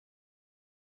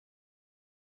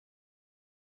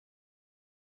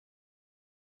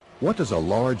What does a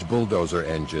large bulldozer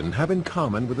engine have in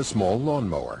common with a small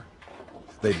lawnmower?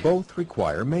 They both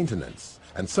require maintenance,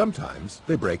 and sometimes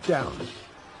they break down.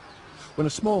 When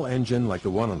a small engine like the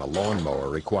one on a lawnmower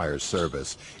requires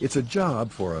service, it's a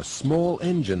job for a small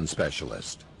engine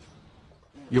specialist.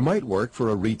 You might work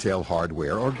for a retail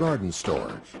hardware or garden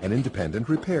store, an independent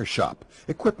repair shop,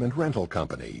 equipment rental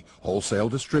company, wholesale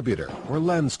distributor, or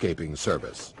landscaping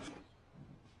service.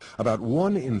 About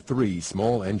 1 in 3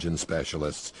 small engine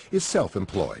specialists is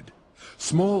self-employed.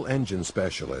 Small engine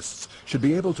specialists should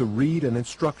be able to read an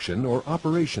instruction or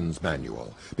operations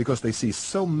manual because they see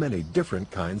so many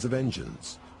different kinds of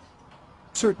engines.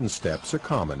 Certain steps are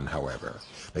common, however.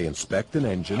 They inspect an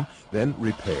engine, then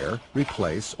repair,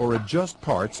 replace, or adjust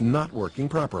parts not working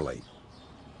properly.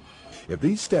 If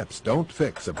these steps don't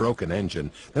fix a broken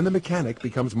engine, then the mechanic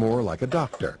becomes more like a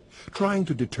doctor, trying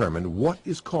to determine what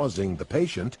is causing the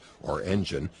patient or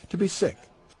engine to be sick.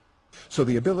 So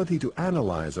the ability to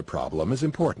analyze a problem is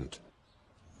important.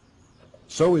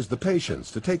 So is the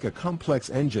patience to take a complex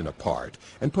engine apart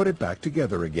and put it back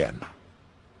together again.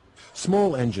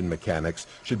 Small engine mechanics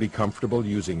should be comfortable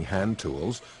using hand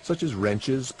tools such as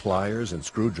wrenches, pliers, and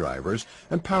screwdrivers,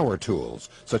 and power tools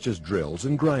such as drills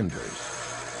and grinders.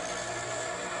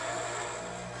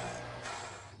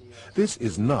 This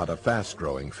is not a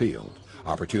fast-growing field.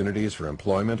 Opportunities for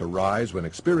employment arise when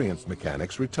experienced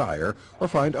mechanics retire or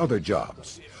find other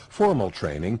jobs. Formal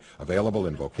training, available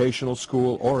in vocational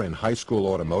school or in high school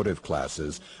automotive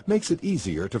classes, makes it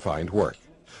easier to find work.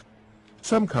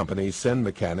 Some companies send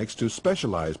mechanics to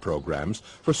specialized programs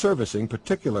for servicing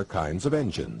particular kinds of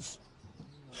engines.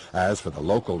 As for the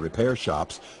local repair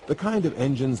shops, the kind of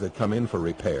engines that come in for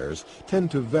repairs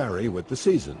tend to vary with the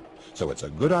season. So it's a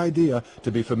good idea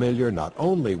to be familiar not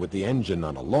only with the engine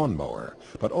on a lawnmower,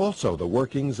 but also the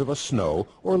workings of a snow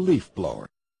or leaf blower.